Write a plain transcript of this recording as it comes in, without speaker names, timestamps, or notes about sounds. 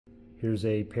Here's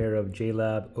a pair of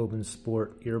JLab Open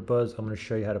Sport earbuds. I'm going to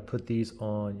show you how to put these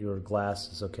on your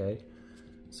glasses, okay?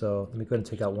 So let me go ahead and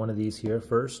take out one of these here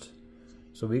first.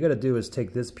 So what you got to do is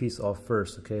take this piece off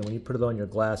first, okay? When you put it on your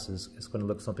glasses, it's going to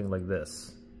look something like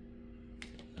this,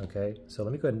 okay? So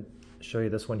let me go ahead and show you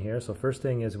this one here. So first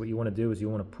thing is what you want to do is you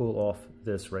want to pull off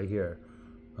this right here,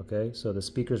 okay? So the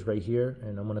speaker's right here,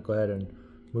 and I'm going to go ahead and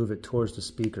move it towards the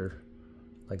speaker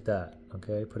like that,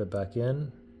 okay? Put it back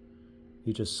in.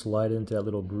 You just slide into that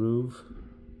little groove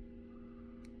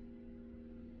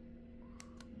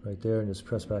right there and just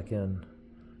press back in,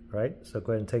 right? So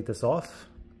go ahead and take this off.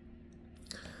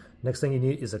 Next thing you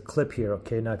need is a clip here,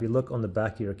 okay? Now if you look on the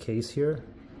back of your case here,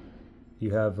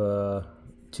 you have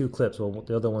two clips. Well,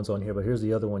 the other one's on here, but here's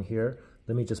the other one here.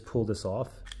 Let me just pull this off.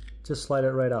 Just slide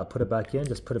it right out, put it back in,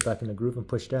 just put it back in the groove and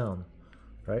push down,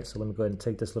 right? So let me go ahead and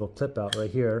take this little clip out right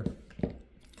here.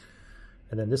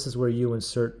 And then this is where you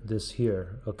insert this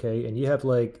here, okay? And you have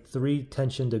like 3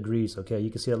 tension degrees, okay? You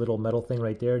can see that little metal thing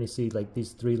right there, and you see like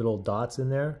these 3 little dots in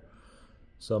there.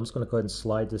 So I'm just gonna go ahead and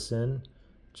slide this in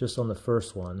just on the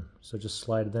first one. So just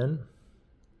slide it in.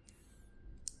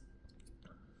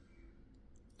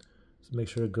 So make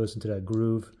sure it goes into that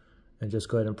groove and just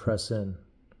go ahead and press in,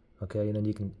 okay? And then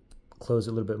you can close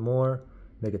it a little bit more,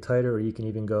 make it tighter, or you can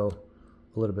even go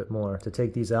a little bit more. To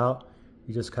take these out,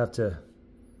 you just have to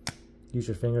use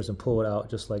your fingers and pull it out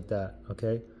just like that,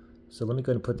 okay? So let me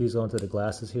go ahead and put these onto the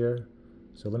glasses here.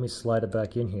 So let me slide it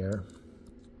back in here.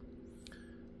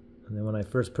 And then when I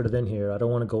first put it in here, I don't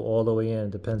want to go all the way in.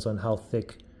 It depends on how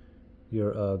thick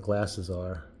your glasses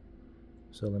are.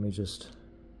 So let me just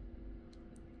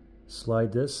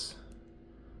slide this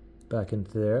back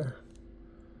into there,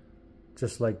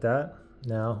 just like that.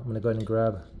 Now I'm going to go ahead and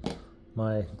grab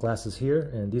my glasses here,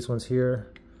 and these ones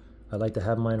here, I like to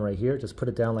have mine right here. Just put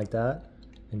it down like that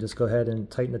and just go ahead and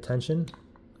tighten the tension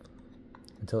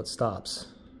until it stops.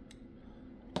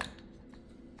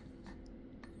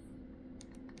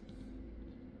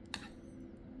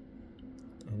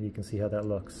 And you can see how that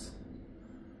looks.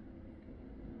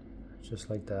 Just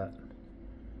like that.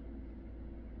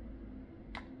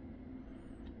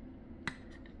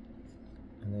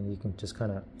 And then you can just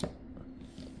kind of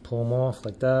pull them off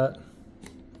like that.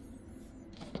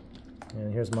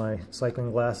 And here's my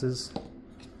cycling glasses.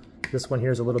 This one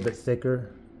here is a little bit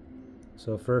thicker.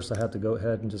 So first I have to go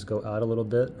ahead and just go out a little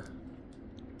bit.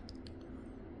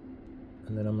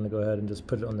 And then I'm going to go ahead and just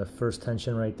put it on the first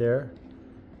tension right there.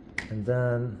 And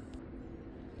then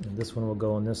this one will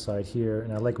go on this side here.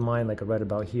 And I like mine like right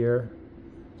about here.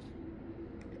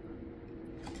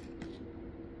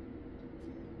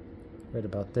 Right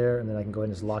about there. And then I can go ahead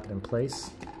and just lock it in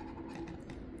place.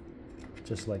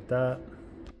 Just like that.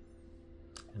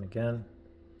 And again,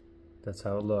 that's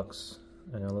how it looks.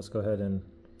 And now let's go ahead and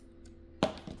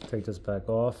take this back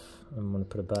off. I'm going to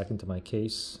put it back into my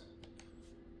case.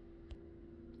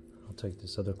 I'll take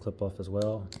this other clip off as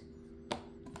well.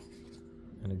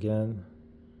 And again,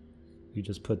 you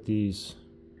just put these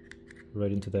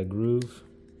right into that groove.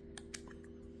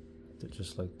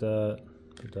 Just like that.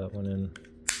 Put that one in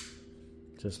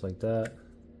just like that.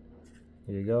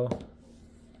 There you go.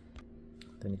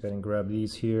 Then you go ahead and grab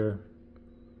these here.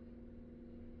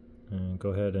 And go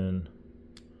ahead and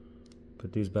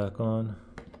put these back on,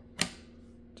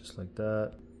 just like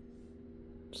that.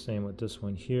 Same with this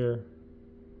one here.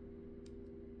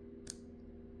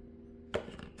 Here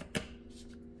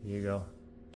you go.